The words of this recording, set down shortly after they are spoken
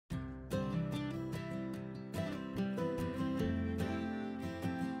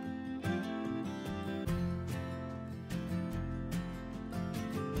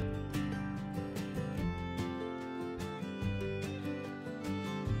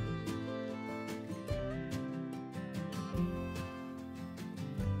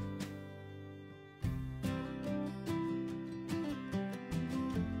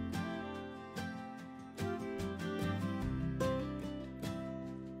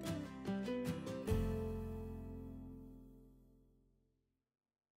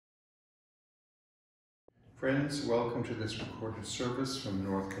Friends, welcome to this recorded service from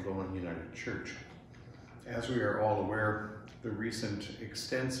North Kelowna United Church. As we are all aware, the recent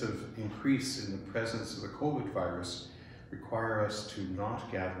extensive increase in the presence of the COVID virus require us to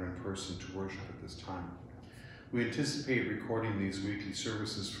not gather in person to worship at this time. We anticipate recording these weekly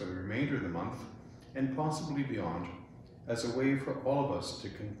services for the remainder of the month and possibly beyond as a way for all of us to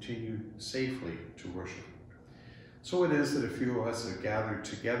continue safely to worship. So it is that a few of us have gathered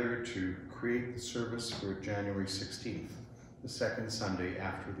together to create the service for January 16th, the second Sunday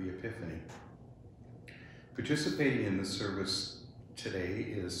after the Epiphany. Participating in the service today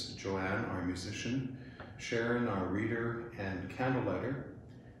is Joanne, our musician, Sheron, our reader and candlelighter,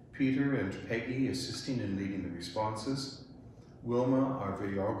 Peter and Peggy assisting in leading the responses, Wilma, our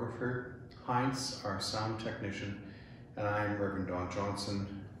videographer, Heinz, our sound technician, and I am Reverend Don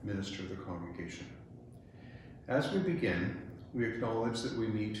Johnson, minister of the congregation. As we begin, we acknowledge that we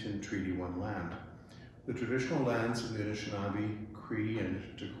meet in Treaty 1 land, the traditional lands of the Anishinaabe, Cree, and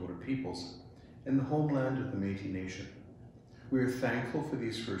Dakota peoples, and the homeland of the Métis Nation. We are thankful for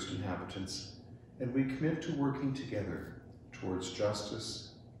these first inhabitants, and we commit to working together towards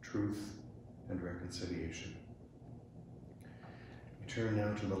justice, truth, and reconciliation. We turn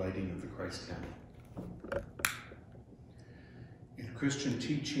now to the lighting of the Christ candle. In Christian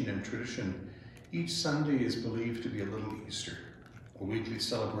teaching and tradition, each Sunday is believed to be a little Easter, a weekly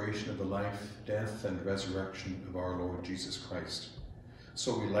celebration of the life, death, and resurrection of our Lord Jesus Christ.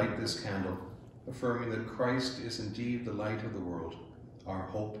 So we light this candle, affirming that Christ is indeed the light of the world, our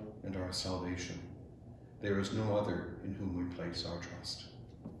hope and our salvation. There is no other in whom we place our trust.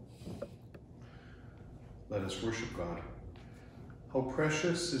 Let us worship God. How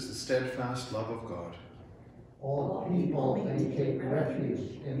precious is the steadfast love of God. All people may take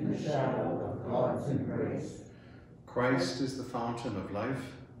refuge in the shadow of God's embrace. Christ is the fountain of life.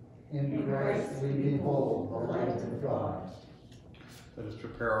 In Christ we behold the light of God. Let us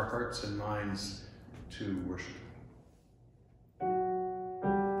prepare our hearts and minds to worship.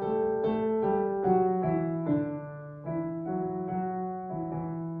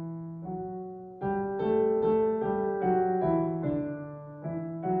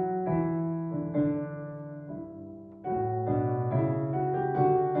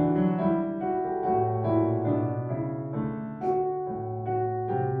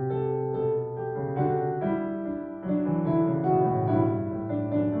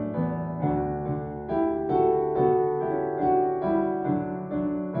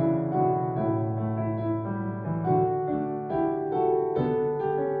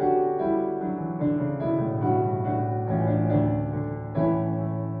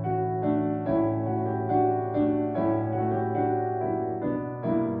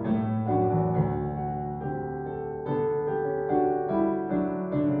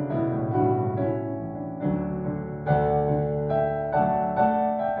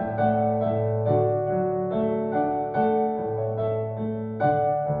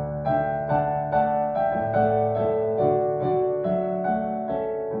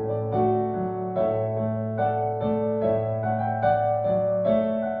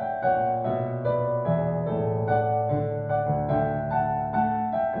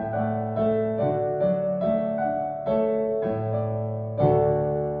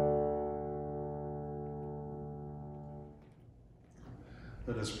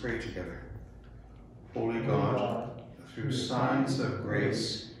 Let us pray together. Holy God, through signs of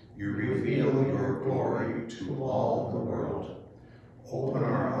grace, you reveal your glory to all the world. Open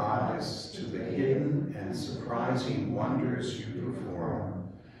our eyes to the hidden and surprising wonders you perform,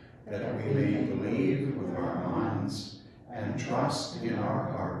 that we may believe with our minds and trust in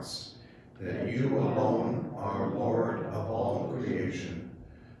our hearts that you alone are Lord of all creation.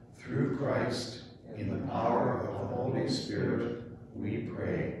 Through Christ, in the power of the Holy Spirit, we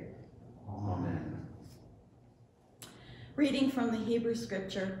pray. Amen. Reading from the Hebrew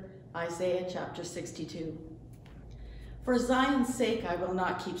scripture, Isaiah chapter 62. For Zion's sake I will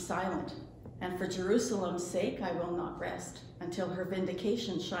not keep silent, and for Jerusalem's sake I will not rest, until her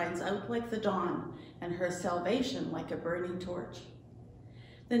vindication shines out like the dawn, and her salvation like a burning torch.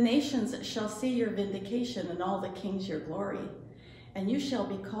 The nations shall see your vindication, and all the kings your glory, and you shall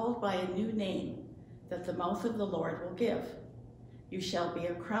be called by a new name that the mouth of the Lord will give. You shall be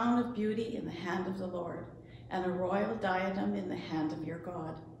a crown of beauty in the hand of the Lord, and a royal diadem in the hand of your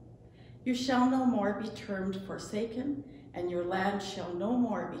God. You shall no more be termed forsaken, and your land shall no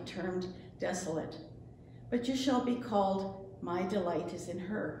more be termed desolate. But you shall be called, my delight is in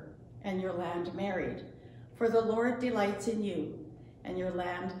her, and your land married. For the Lord delights in you, and your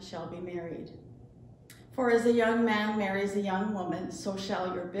land shall be married. For as a young man marries a young woman, so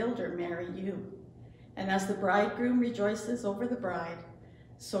shall your builder marry you. And as the bridegroom rejoices over the bride,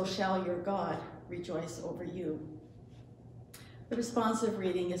 so shall your God rejoice over you. The responsive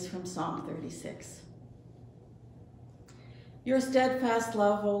reading is from Psalm 36. Your steadfast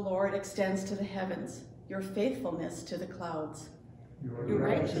love, O Lord, extends to the heavens, your faithfulness to the clouds. Your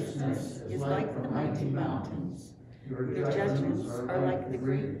righteousness is like the mighty mountains. Your judgments are like the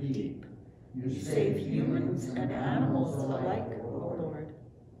great deep. You save humans and animals alike, O Lord.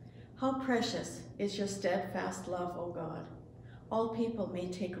 How precious is your steadfast love, O God. All people may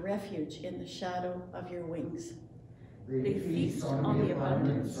take refuge in the shadow of your wings. They feast on the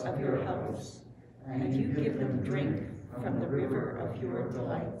abundance of your house, and you give them drink from the river of your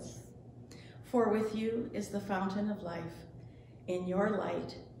delights. For with you is the fountain of life. In your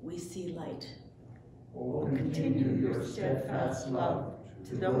light we see light. O continue your steadfast love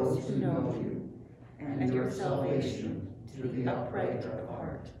to those who know you, and your salvation to the upright of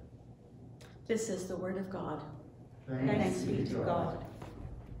heart. This is the word of God. Thanks be to God.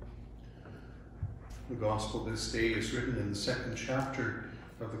 The Gospel this day is written in the 2nd chapter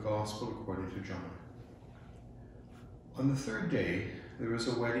of the Gospel according to John. On the 3rd day, there was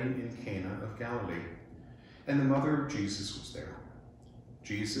a wedding in Cana of Galilee, and the mother of Jesus was there.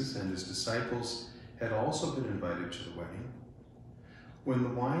 Jesus and his disciples had also been invited to the wedding. When the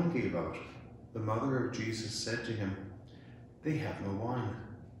wine gave out, the mother of Jesus said to him, "They have no wine."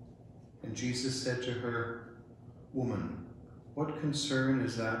 And Jesus said to her, "Woman, what concern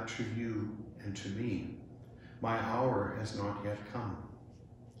is that to you and to me? My hour has not yet come."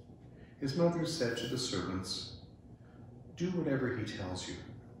 His mother said to the servants, "Do whatever he tells you."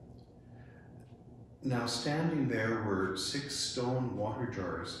 Now standing there were 6 stone water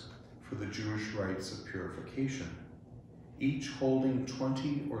jars for the Jewish rites of purification, each holding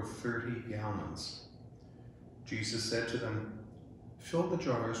 20 or 30 gallons. Jesus said to them, "Fill the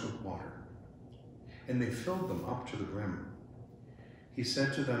jars with water." And they filled them up to the brim. He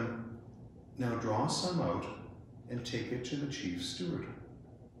said to them, "Now draw some out and take it to the chief steward."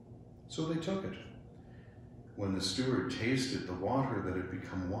 So they took it. When the steward tasted the water that had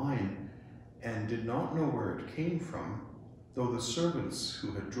become wine and did not know where it came from, though the servants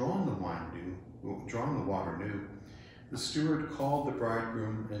who had drawn the water knew, the steward called the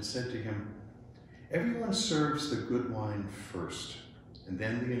bridegroom and said to him, "Everyone serves the good wine first, and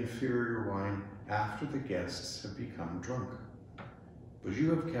then the inferior wine after the guests have become drunk. But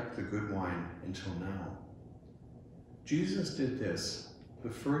you have kept the good wine until now." Jesus did this, the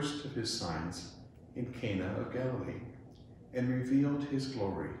first of his signs, in Cana of Galilee, and revealed his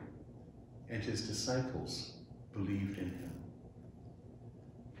glory, and his disciples believed in him.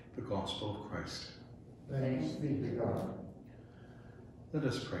 The Gospel of Christ. Thanks be to God. Let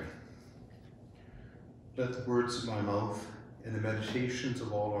us pray. Let the words of my mouth and the meditations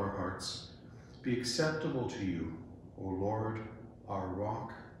of all our hearts be acceptable to you, O Lord, our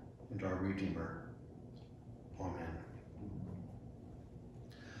rock and our Redeemer. Amen.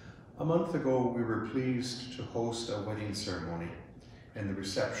 A month ago, we were pleased to host a wedding ceremony and the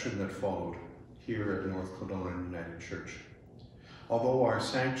reception that followed here at North Clondalkin United Church. Although our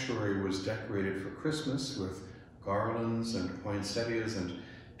sanctuary was decorated for Christmas with garlands and poinsettias and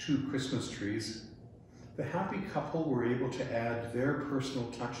 2 Christmas trees, the happy couple were able to add their personal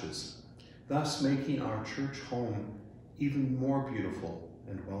touches, thus making our church home even more beautiful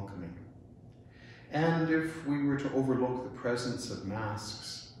and welcoming. And if we were to overlook the presence of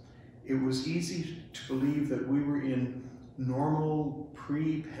masks, it was easy to believe that we were in normal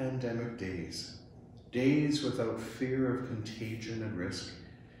pre-pandemic days, days without fear of contagion and risk,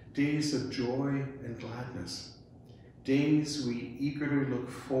 days of joy and gladness, days we eagerly look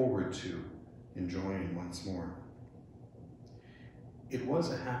forward to enjoying once more. It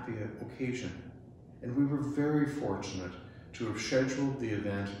was a happy occasion, and we were very fortunate to have scheduled the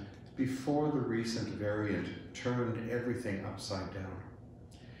event before the recent variant turned everything upside down.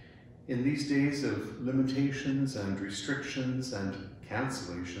 In these days of limitations and restrictions and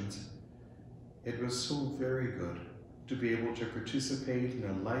cancellations, it was so very good to be able to participate in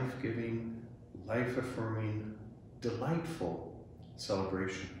a life-giving, life-affirming, delightful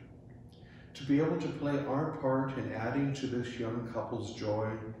celebration. To be able to play our part in adding to this young couple's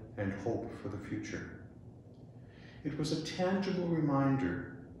joy and hope for the future. It was a tangible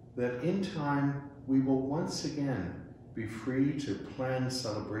reminder that in time we will once again be free to plan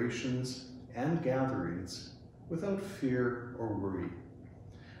celebrations and gatherings without fear or worry.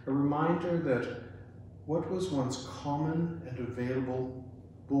 A reminder that what was once common and available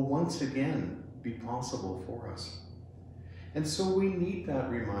will once again be possible for us. And so we need that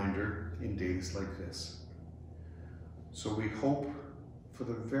reminder in days like this. So we hope for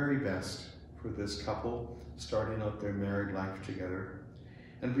the very best for this couple starting out their married life together.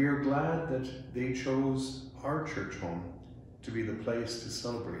 And we are glad that they chose our church home to be the place to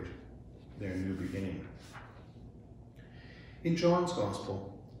celebrate their new beginning. In John's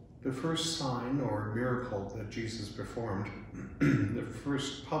Gospel, the first sign or miracle that Jesus performed, the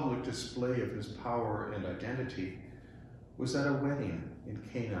first public display of his power and identity, was at a wedding in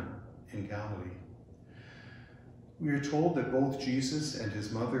Cana in Galilee. We are told that both Jesus and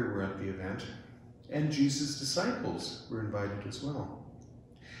his mother were at the event, and Jesus' disciples were invited as well.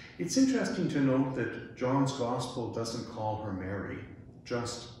 It's interesting to note that John's Gospel doesn't call her Mary,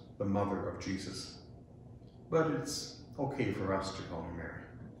 just the mother of Jesus. But it's okay for us to call her Mary.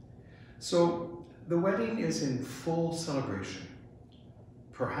 So the wedding is in full celebration,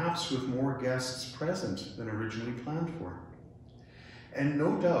 perhaps with more guests present than originally planned for. And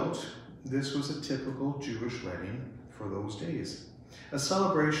no doubt, this was a typical Jewish wedding for those days, a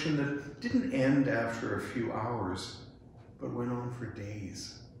celebration that didn't end after a few hours, but went on for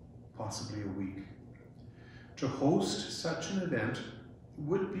days, possibly a week. To host such an event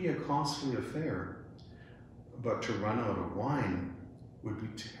would be a costly affair, but to run out of wine would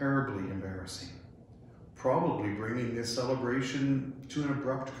be terribly embarrassing, probably bringing this celebration to an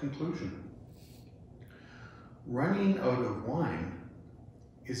abrupt conclusion. Running out of wine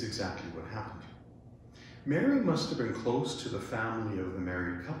is exactly what happened. Mary must have been close to the family of the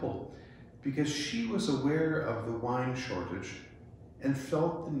married couple because she was aware of the wine shortage and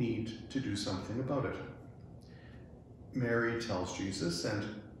felt the need to do something about it. Mary tells Jesus,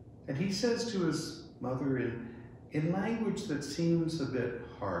 and he says to his mother in language that seems a bit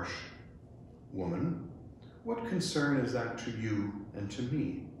harsh, "Woman, what concern is that to you and to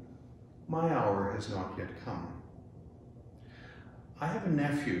me? My hour has not yet come." I have a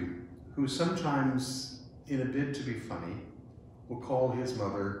nephew who sometimes, in a bid to be funny, will call his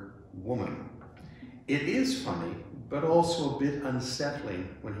mother woman. It is funny, but also a bit unsettling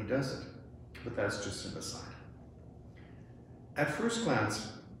when he does it. But that's just an aside. At first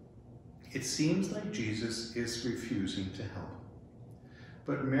glance, it seems like Jesus is refusing to help.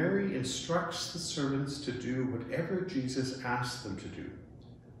 But Mary instructs the servants to do whatever Jesus asks them to do,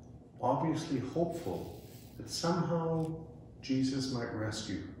 obviously hopeful that somehow Jesus might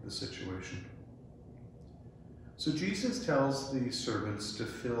rescue the situation. So Jesus tells the servants to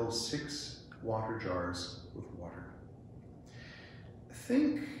fill 6 water jars with water.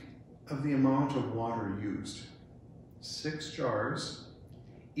 Think of the amount of water used. 6 jars,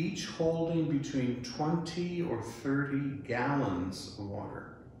 each holding between 20 or 30 gallons of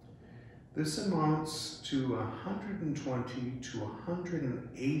water. This amounts to 120 to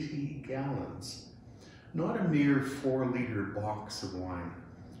 180 gallons. Not a mere 4-liter box of wine,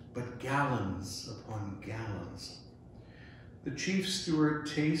 but gallons upon gallons. The chief steward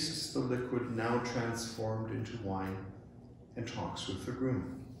tastes the liquid now transformed into wine and talks with the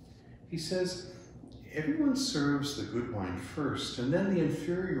groom. He says, "Everyone serves the good wine first, and then the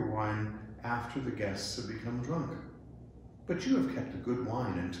inferior wine after the guests have become drunk. But you have kept the good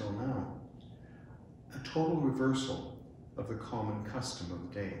wine until now." A total reversal of the common custom of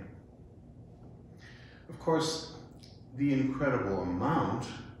the day. Of course, the incredible amount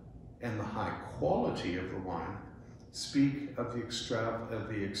and the high quality of the wine speak of the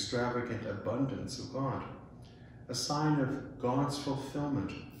extravagant abundance of God, a sign of God's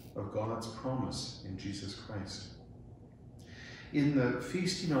fulfillment of God's promise in Jesus Christ. In the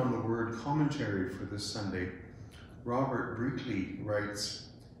Feasting on the Word commentary for this Sunday, Robert Breakley writes,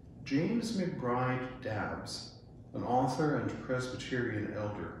 James McBride Dabbs, an author and Presbyterian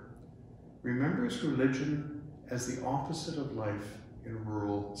elder, remembers religion as the opposite of life in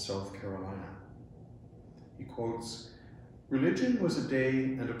rural South Carolina. He quotes, "Religion was a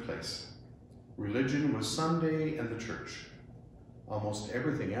day and a place. Religion was Sunday and the church. Almost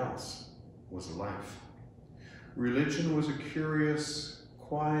everything else was a life. Religion was a curious,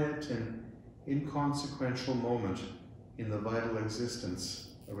 quiet, and inconsequential moment in the vital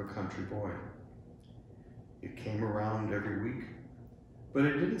existence of a country boy. It came around every week, but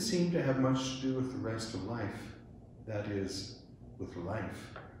it didn't seem to have much to do with the rest of life, that is, with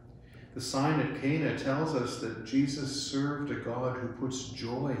life. The sign at Cana tells us that Jesus served a God who puts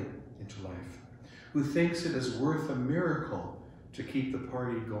joy into life, who thinks it is worth a miracle to keep the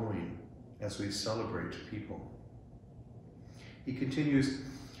party going as we celebrate people." He continues,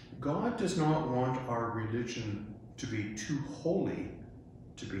 "God does not want our religion to be too holy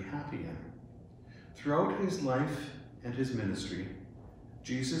to be happy in. Throughout his life and his ministry,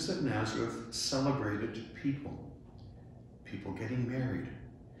 Jesus of Nazareth celebrated people. People getting married,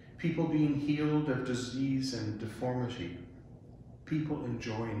 people being healed of disease and deformity, people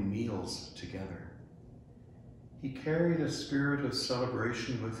enjoying meals together. He carried a spirit of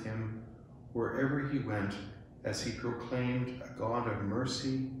celebration with him wherever he went, as he proclaimed a God of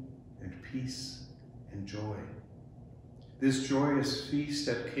mercy and peace and joy. This joyous feast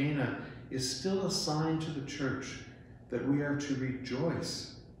at Cana is still a sign to the church that we are to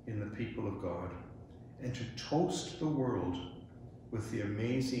rejoice in the people of God and to toast the world with the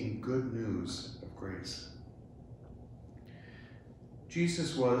amazing good news of grace.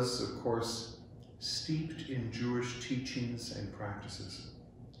 Jesus was, of course, steeped in Jewish teachings and practices.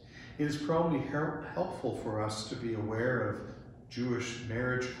 It is probably helpful for us to be aware of Jewish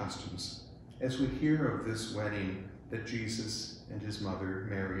marriage customs as we hear of this wedding that Jesus and his mother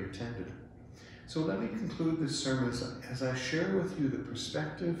Mary attended. So let me conclude this sermon as I share with you the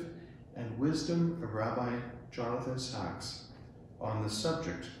perspective and wisdom of Rabbi Jonathan Sachs on the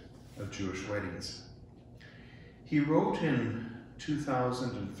subject of Jewish weddings. He wrote in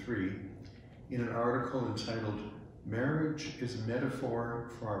 2003 in an article entitled "Marriage is a Metaphor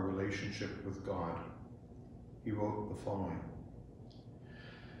for Our Relationship with God." He wrote the following: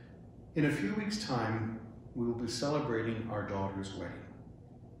 "In a few weeks' time, we will be celebrating our daughter's wedding.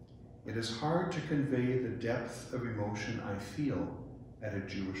 It is hard to convey the depth of emotion I feel at a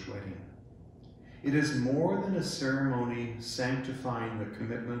Jewish wedding. It is more than a ceremony sanctifying the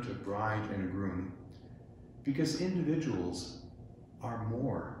commitment of bride and groom, because individuals are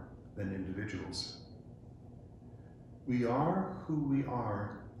more than individuals. We are who we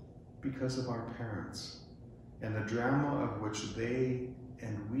are because of our parents and the drama of which they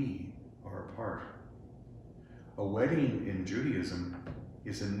and we are a part. A wedding in Judaism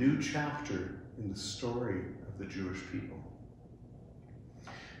is a new chapter in the story of the Jewish people.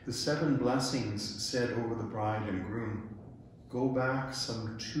 The 7 blessings said over the bride and groom go back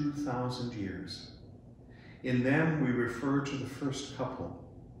some 2,000 years. In them, we refer to the first couple,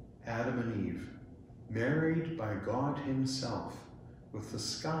 Adam and Eve, married by God himself with the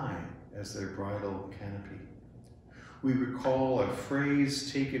sky as their bridal canopy. We recall a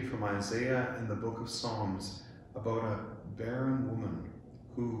phrase taken from Isaiah in the book of Psalms about a barren woman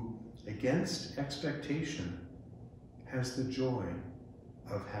who, against expectation, has the joy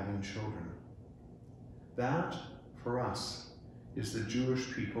of having children. That, for us, is the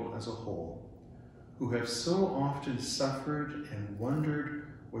Jewish people as a whole, who have so often suffered and wondered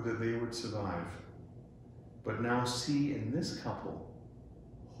whether they would survive, but now see in this couple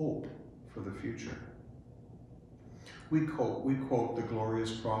hope for the future. We quote the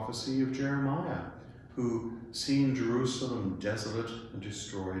glorious prophecy of Jeremiah, who, seeing Jerusalem desolate and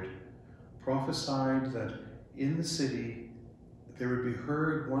destroyed, prophesied that in the city there would be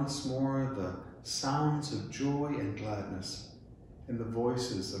heard once more the sounds of joy and gladness and the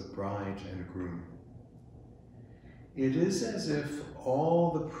voices of bride and groom. It is as if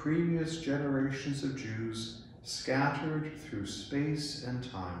all the previous generations of Jews, scattered through space and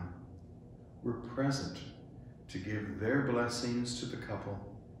time, were present to give their blessings to the couple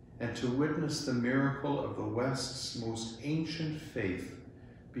and to witness the miracle of the West's most ancient faith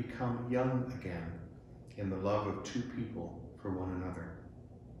become young again in the love of two people for one another.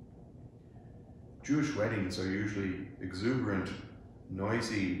 Jewish weddings are usually exuberant,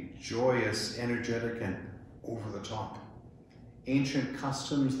 noisy, joyous, energetic, and over the top. Ancient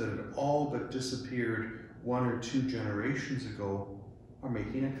customs that had all but disappeared 1 or 2 generations ago are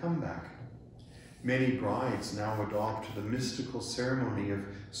making a comeback. Many brides now adopt the mystical ceremony of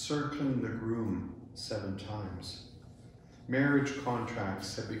circling the groom 7 times. Marriage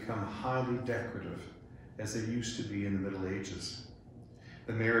contracts have become highly decorative, as they used to be in the Middle Ages.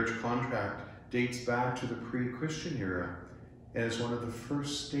 The marriage contract dates back to the pre-Christian era and is one of the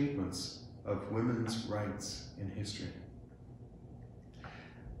first statements of women's rights in history.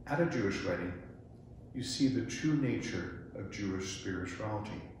 At a Jewish wedding, you see the true nature of Jewish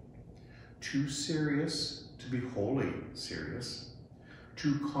spirituality. Too serious to be wholly serious,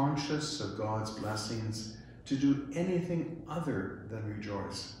 too conscious of God's blessings to do anything other than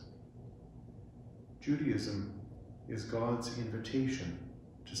rejoice. Judaism is God's invitation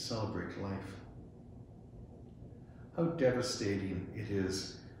to celebrate life. How devastating it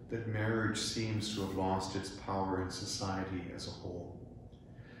is that marriage seems to have lost its power in society as a whole.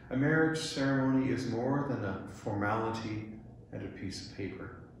 A marriage ceremony is more than a formality and a piece of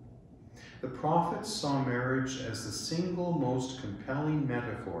paper. The prophets saw marriage as the single most compelling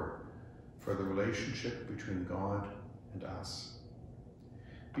metaphor for the relationship between God and us,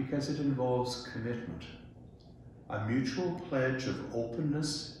 because it involves commitment, a mutual pledge of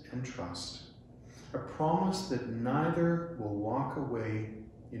openness and trust, a promise that neither will walk away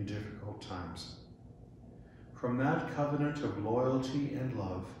in difficult times. from that covenant of loyalty and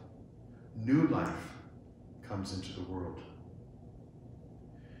love, new life comes into the world.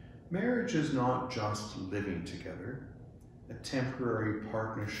 Marriage is not just living together, a temporary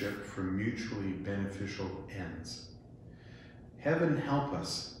partnership for mutually beneficial ends. Heaven help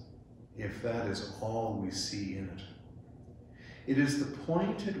us if that is all we see in it. It is the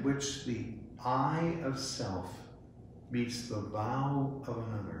point at which the I of self meets the vow of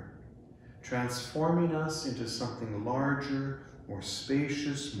another, transforming us into something larger, more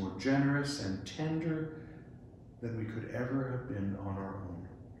spacious, more generous, and tender than we could ever have been on our own.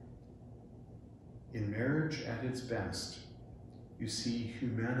 In marriage at its best, you see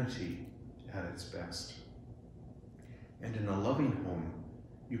humanity at its best. And in a loving home,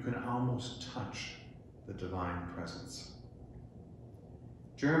 you can almost touch the divine presence.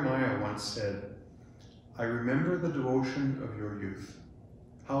 Jeremiah once said, "I remember the devotion of your youth,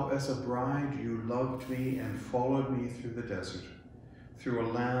 how as a bride you loved me and followed me through the desert, through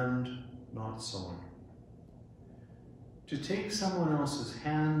a land not sown." To take someone else's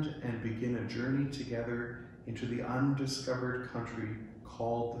hand and begin a journey together into the undiscovered country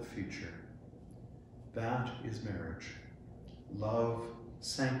called the future, that is marriage. Love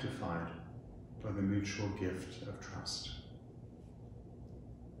sanctified by the mutual gift of trust.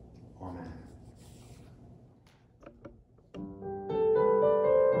 Amen.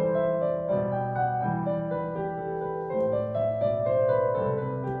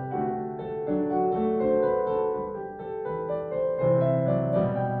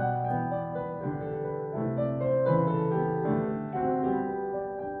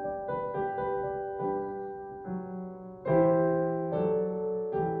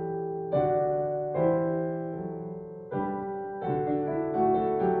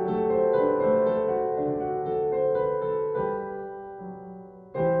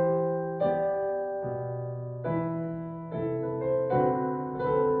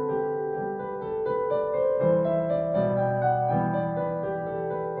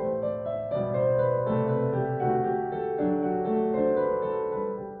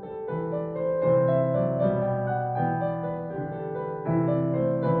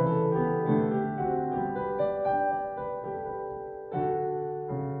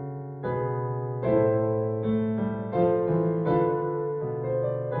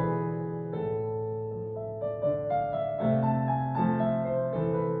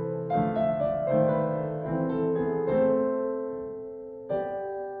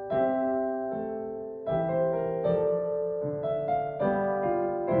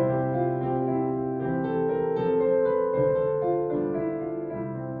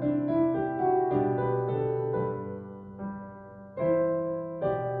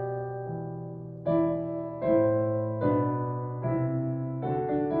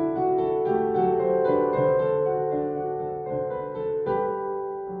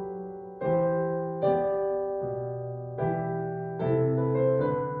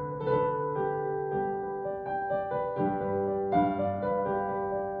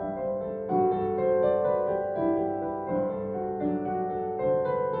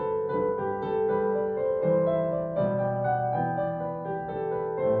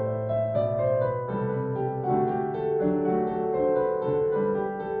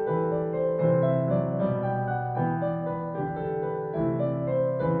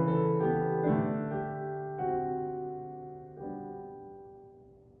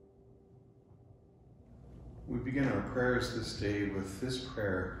 We begin our prayers this day with this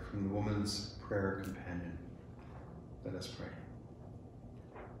prayer from the Woman's Prayer Companion. Let us pray.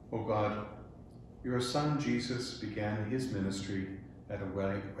 O God, your Son Jesus began his ministry at a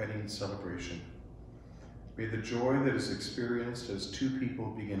wedding celebration. May the joy that is experienced as two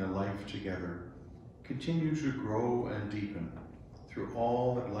people begin a life together continue to grow and deepen through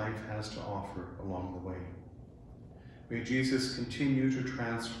all that life has to offer along the way. May Jesus continue to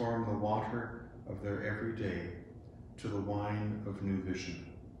transform the water of their everyday to the wine of new vision,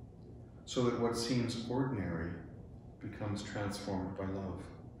 so that what seems ordinary becomes transformed by love.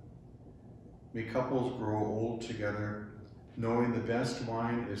 May couples grow old together, knowing the best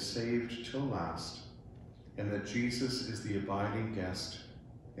wine is saved till last, and that Jesus is the abiding guest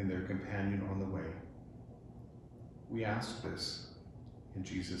and their companion on the way. We ask this in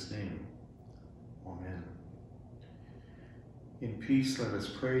Jesus' name. Amen. In peace, let us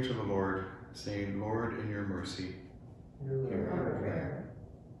pray to the Lord, saying, Lord, in your mercy, hear our prayer.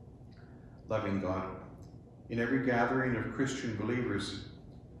 Loving God, in every gathering of Christian believers,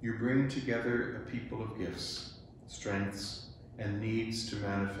 you bring together a people of gifts, strengths, and needs to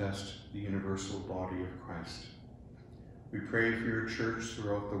manifest the universal body of Christ. We pray for your church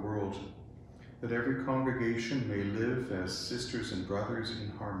throughout the world, that every congregation may live as sisters and brothers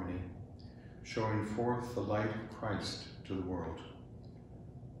in harmony, showing forth the light of Christ to the world.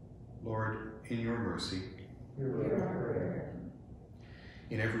 Lord, in your mercy, hear our prayer.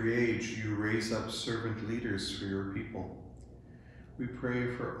 in every age you raise up servant leaders for your people. We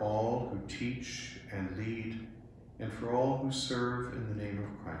pray for all who teach and lead, and for all who serve in the name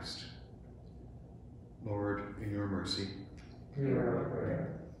of Christ. Lord, in your mercy, Hear our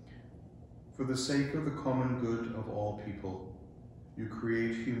prayer. for the sake of the common good of all people, you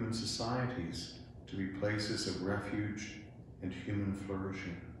create human societies to be places of refuge and human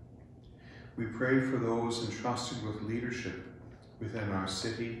flourishing. We pray for those entrusted with leadership within our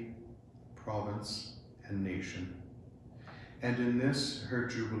city, province, and nation. And in this, her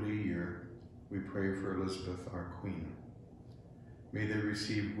Jubilee year, we pray for Elizabeth, our Queen. May they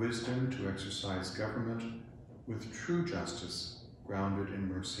receive wisdom to exercise government with true justice, grounded in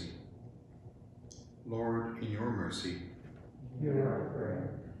mercy. Lord, in your mercy, Hear our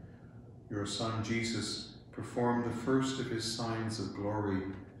prayer. your Son Jesus performed the first of his signs of glory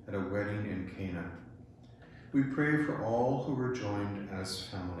at a wedding in Cana. We pray for all who were joined as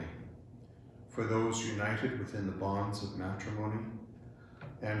family, for those united within the bonds of matrimony,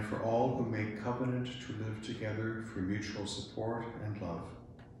 and for all who make covenant to live together for mutual support and love,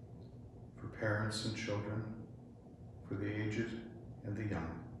 for parents and children, for the aged and the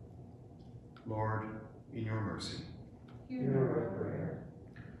young. Lord, in your mercy, Hear our prayer.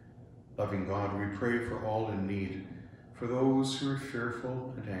 loving God, we pray for all in need, for those who are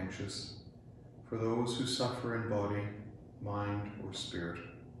fearful and anxious, for those who suffer in body, mind, or spirit.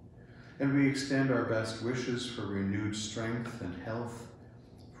 And we extend our best wishes for renewed strength and health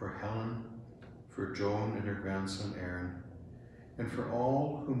for Helen, for Joan and her grandson Aaron, and for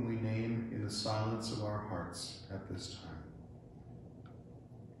all whom we name in the silence of our hearts at this time.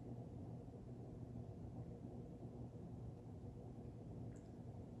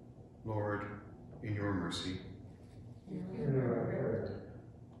 Lord, in your mercy, Hear our prayer.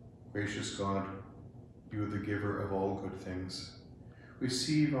 gracious God, you are the giver of all good things.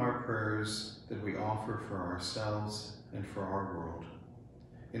 Receive our prayers that we offer for ourselves and for our world.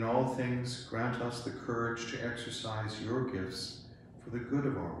 In all things, grant us the courage to exercise your gifts for the good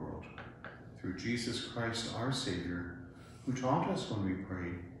of our world. Through Jesus Christ, our Savior, who taught us when we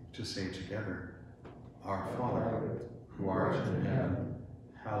pray to say together, Our Father, who art in heaven,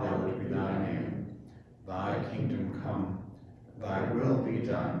 hallowed be thy name. Thy kingdom come, thy will be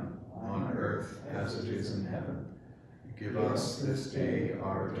done, on earth as it is in heaven. Give us this day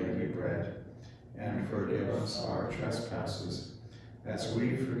our daily bread, and forgive us our trespasses, as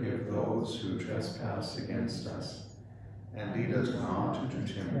we forgive those who trespass against us. And lead us not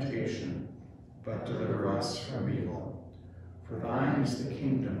into temptation, but deliver us from evil. For thine is the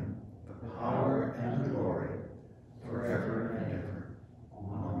kingdom, the power, and the glory, forever and ever.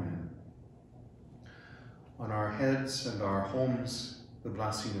 Amen. On our heads and our homes, the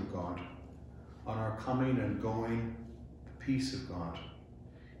blessing of God. On our coming and going, the peace of God.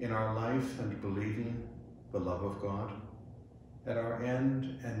 In our life and believing, the love of God. At our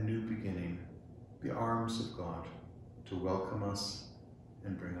end and new beginning, the arms of God to welcome us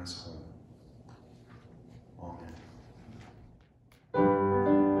and bring us home. Amen.